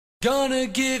Gonna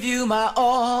give you my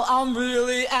all, I'm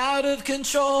really out of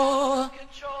control.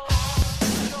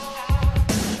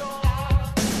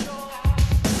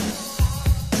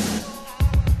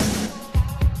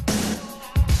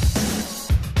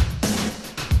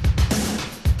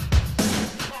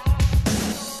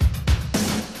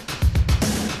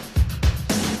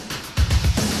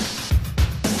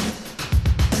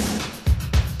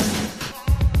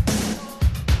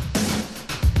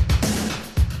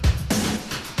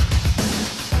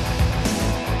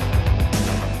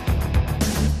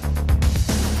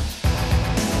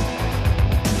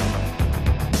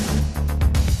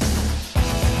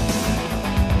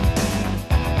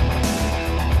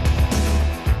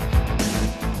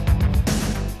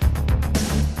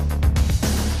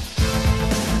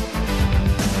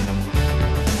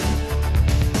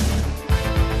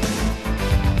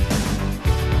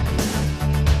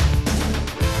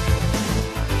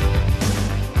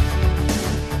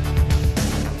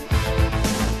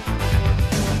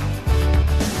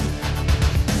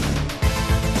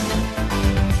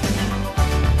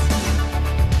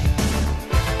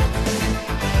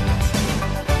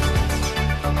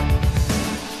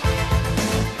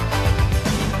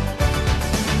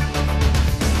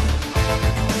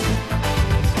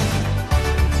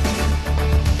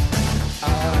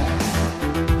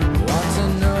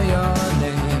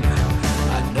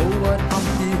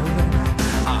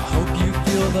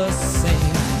 The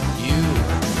same. You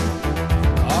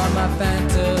are my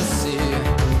fantasy.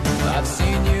 I've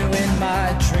seen you in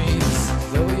my dreams.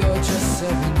 Though you're just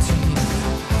 17,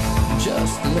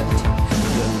 just let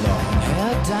your long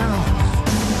hair down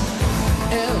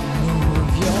and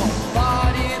move your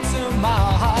body to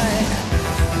mine.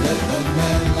 Let a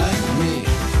man like me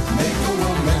make a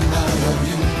woman out of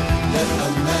you. Let a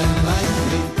man like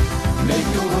me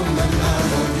make a woman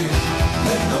out of you.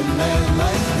 Let a man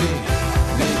like me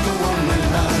make a woman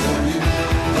out of you.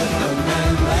 Let a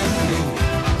man like me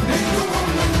make a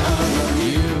woman out of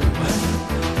you.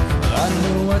 I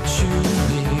know what you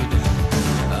need.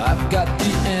 I've got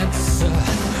the answer.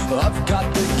 I've got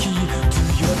the key to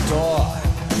your door.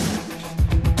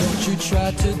 Don't you try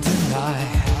to deny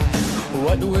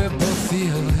what we're both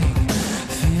feeling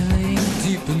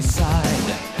deep inside.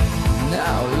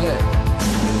 Now let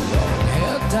your long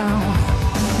hair down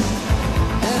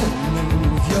and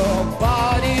move your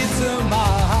body to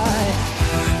mine.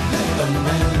 Let a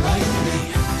man like me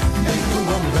make a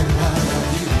woman out of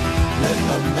you. Let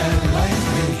a man like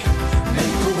me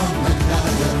make a woman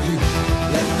out of you.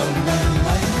 Let a man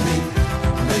like me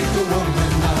make a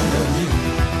woman out of you.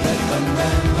 Let a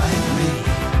man like me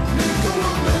make a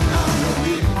woman out of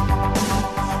you.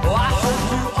 Oh, I hope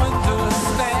you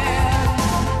understand.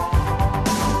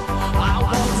 I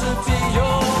want to be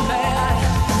your man.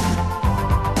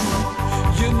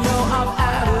 You know I'm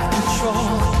out of control.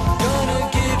 Gonna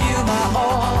give you my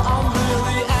all. I'm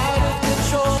really out of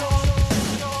control.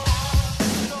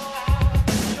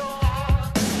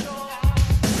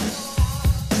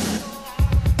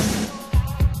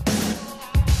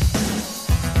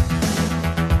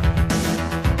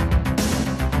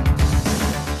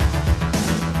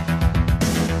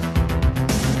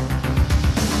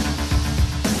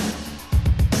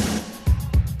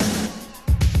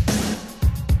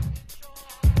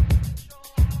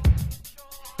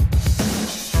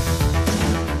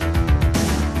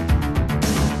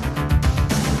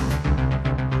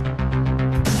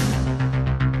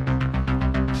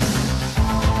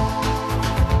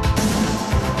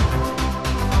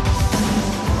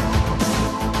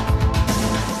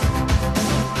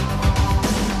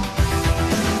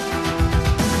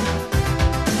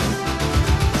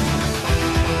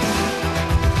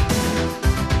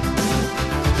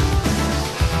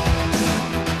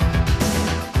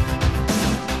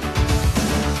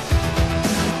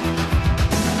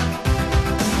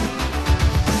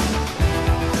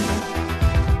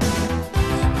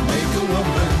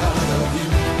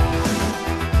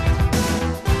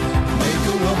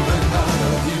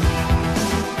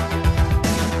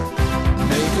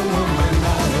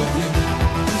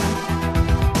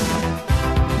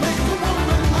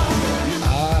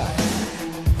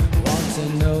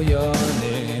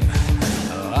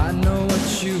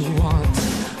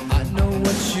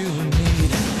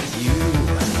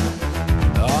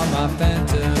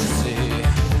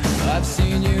 I've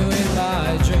seen you in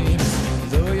my dreams.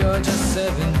 Though you're just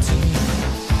 17,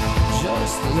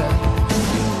 just let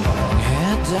your long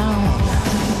hair down.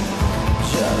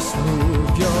 Just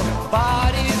move your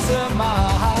body to mine.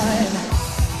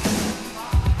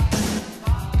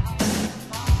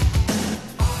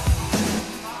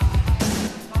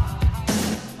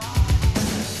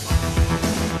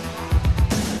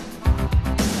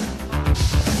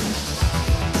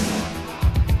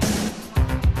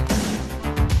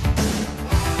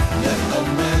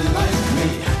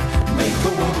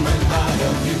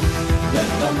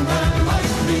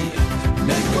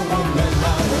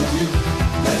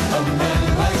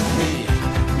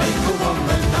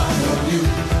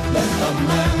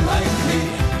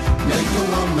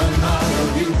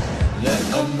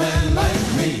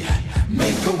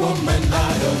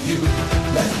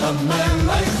 man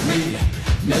like me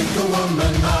make a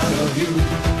woman out of you.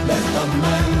 Let a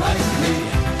man like me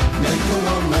make a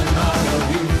woman out of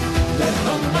you. Let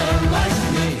a man like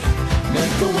me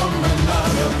make a woman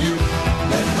out of you.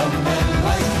 Let a man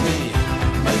like me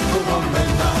make a woman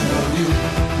out of you.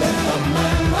 Let a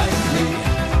man like me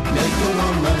make a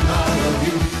woman out of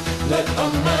you. Let a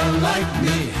man like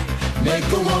me make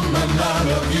a woman out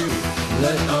of you.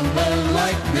 Let a man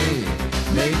like me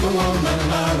make a woman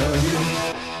out of you.